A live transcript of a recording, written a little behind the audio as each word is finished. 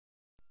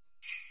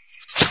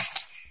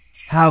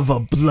Have a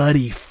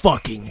bloody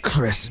fucking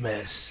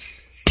Christmas.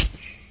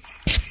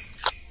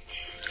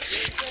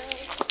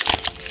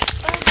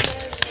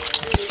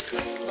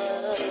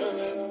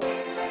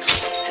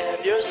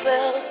 Have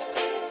yourself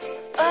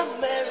a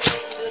merry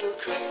little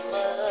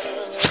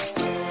Christmas.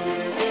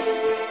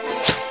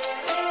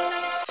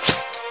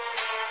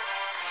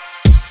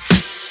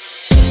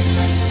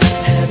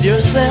 Have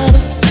yourself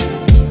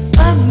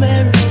a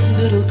merry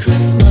little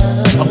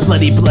Christmas. A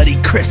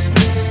bloody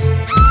Christmas.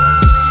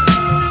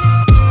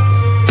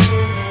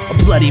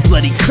 A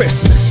bloody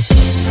Christmas.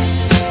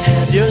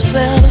 Have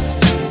yourself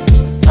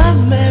a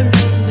merry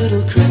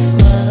little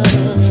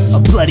Christmas. A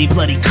bloody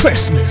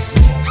Christmas.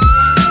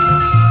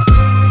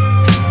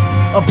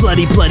 A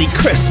bloody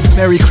Christmas.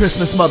 Merry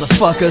Christmas,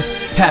 motherfuckers.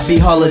 Happy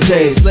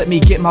holidays. Let me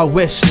get my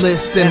wish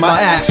list and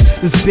my axe.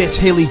 This bitch,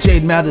 Hailie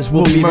Jade Mathers,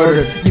 will be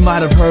murdered. You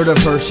might have heard of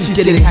her. She's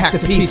getting hacked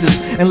to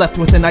pieces and left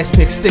with an ice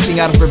pick sticking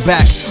out of her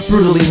back.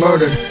 Brutally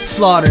murdered,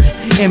 slaughtered.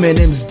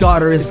 Eminem's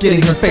daughter is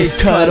getting her face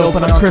cut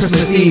open on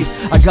Christmas Eve.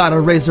 I got a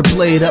razor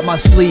blade up my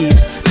sleeve.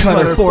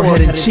 Cut her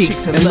forehead and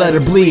cheeks and let her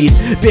bleed.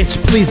 Bitch,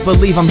 please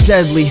believe I'm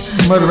deadly.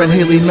 Murdering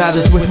Hailie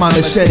Mathers with my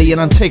machete, and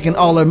I'm taking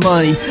all her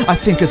money. I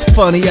think it's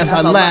funny as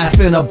I laugh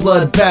in a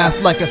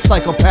bloodbath like a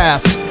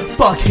psychopath.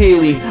 Fuck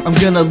Hailie, I'm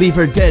gonna leave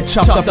her dead,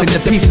 chopped up into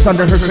pieces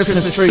under her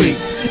Christmas tree.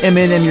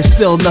 Eminem, you're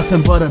still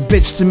nothing but a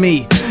bitch to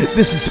me.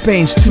 This is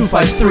SPANGE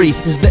 253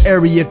 is the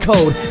area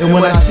code, and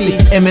when I see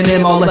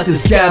Eminem, I'll let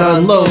this gat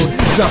unload,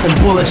 dropping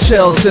bullet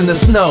shells in the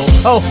snow.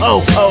 Ho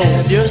ho ho!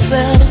 Have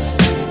yourself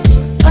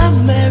a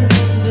merry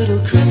little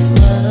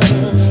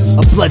Christmas.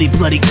 A bloody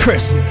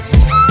Christmas.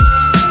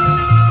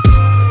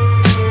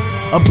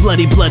 A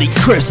bloody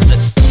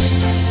Christmas.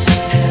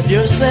 Have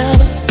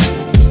yourself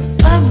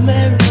a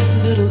merry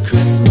little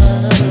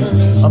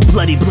Christmas. A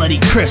bloody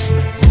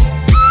Christmas.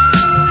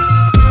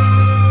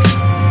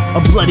 A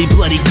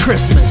bloody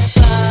Christmas.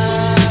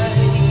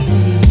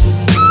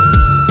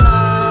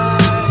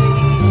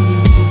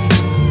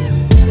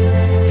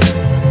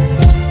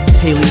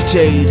 Hailie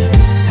Jade,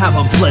 have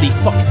a bloody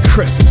fucking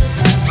Christmas.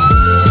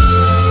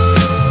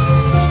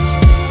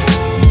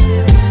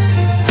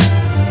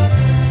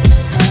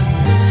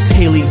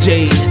 Hailie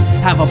Jade,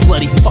 have a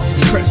bloody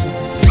fucking Christmas.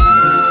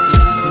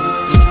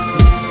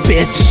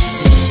 Bitch.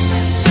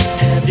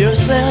 Have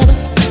yourself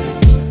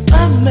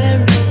a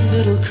merry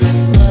little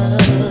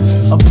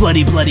Christmas. A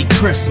bloody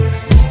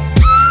Christmas.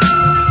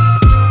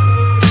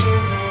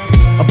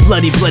 A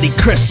bloody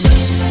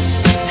Christmas.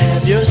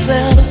 Have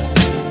yourself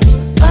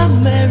a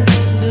merry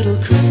little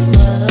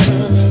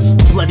Christmas.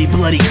 A bloody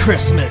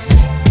Christmas.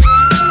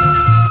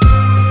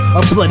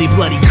 A bloody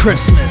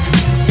Christmas.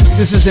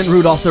 This isn't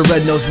Rudolph the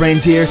Red-Nosed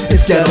Reindeer,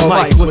 it's Ghetto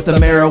Mike with the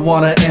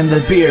marijuana and the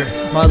beer.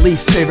 My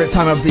least favorite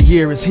time of the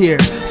year is here,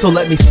 so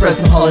let me spread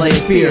some holiday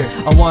fear.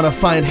 I wanna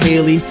find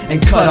Hailie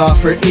and cut off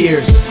her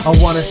ears. I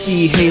wanna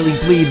see Hailie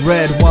bleed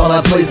red while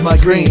I blaze my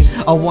green.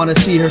 I wanna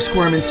see her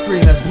squirm and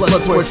scream as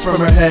blood squirts from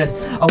her head.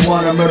 I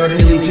wanna murder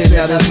Hailie Jade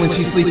Mathers when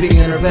she's sleeping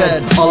in her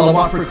bed. All I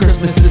want for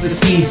Christmas is to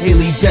see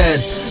Hailie dead.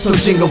 So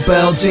jingle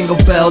bell, jingle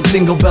bell,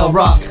 jingle bell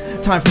rock.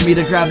 Time for me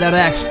to grab that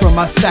axe from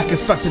my sack and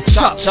start to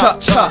chop,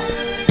 chop, chop.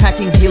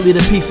 Hacking Hailie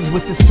to pieces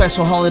with this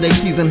special holiday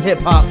season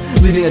hip-hop,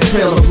 leaving a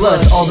trail of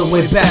blood all the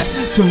way back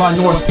to my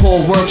North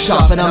Pole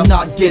workshop, and I'm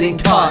not getting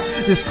caught.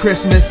 This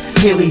Christmas,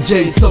 Hailie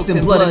Jade soaked in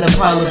blood in a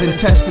pile of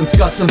intestines,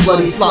 guts and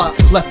bloody slop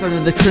left under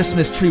the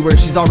Christmas tree where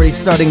she's already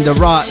starting to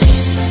rot.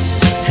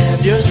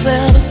 Have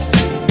yourself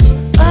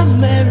a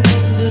merry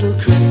little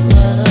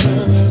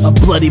Christmas. A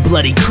bloody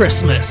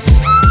Christmas.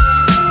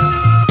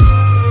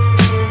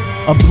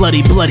 A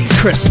bloody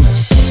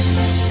Christmas.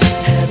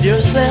 Have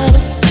yourself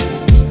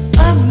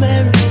a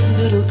merry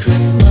little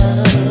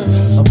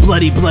Christmas. A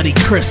bloody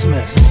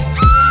Christmas.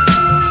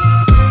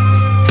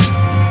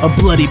 A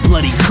bloody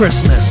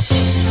Christmas.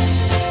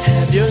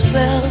 Have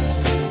yourself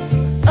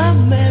a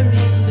merry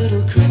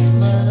little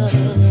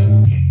Christmas.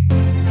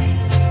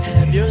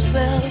 Have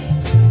yourself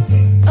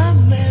a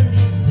merry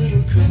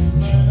little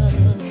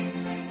Christmas.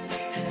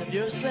 Have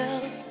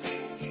yourself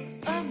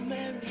a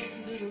merry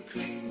little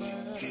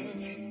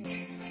Christmas.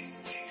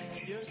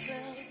 Have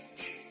yourself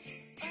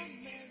a merry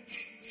little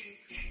Christmas.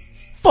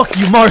 Fuck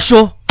you,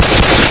 Marshall!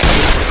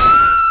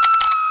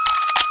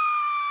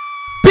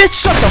 Bitch,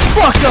 shut the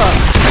fuck up!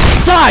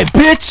 Die,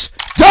 bitch!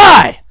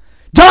 Die!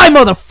 Die,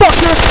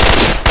 motherfucker!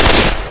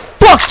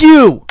 Fuck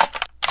you!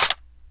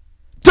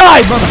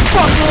 Die,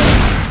 motherfucker!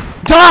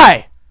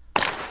 Die!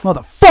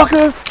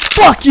 Motherfucker!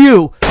 Fuck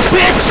you!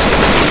 Bitch!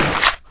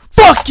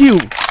 Fuck you!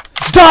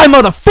 Die,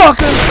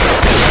 motherfucker!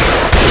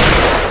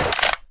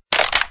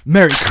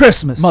 Merry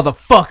Christmas,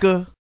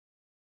 motherfucker!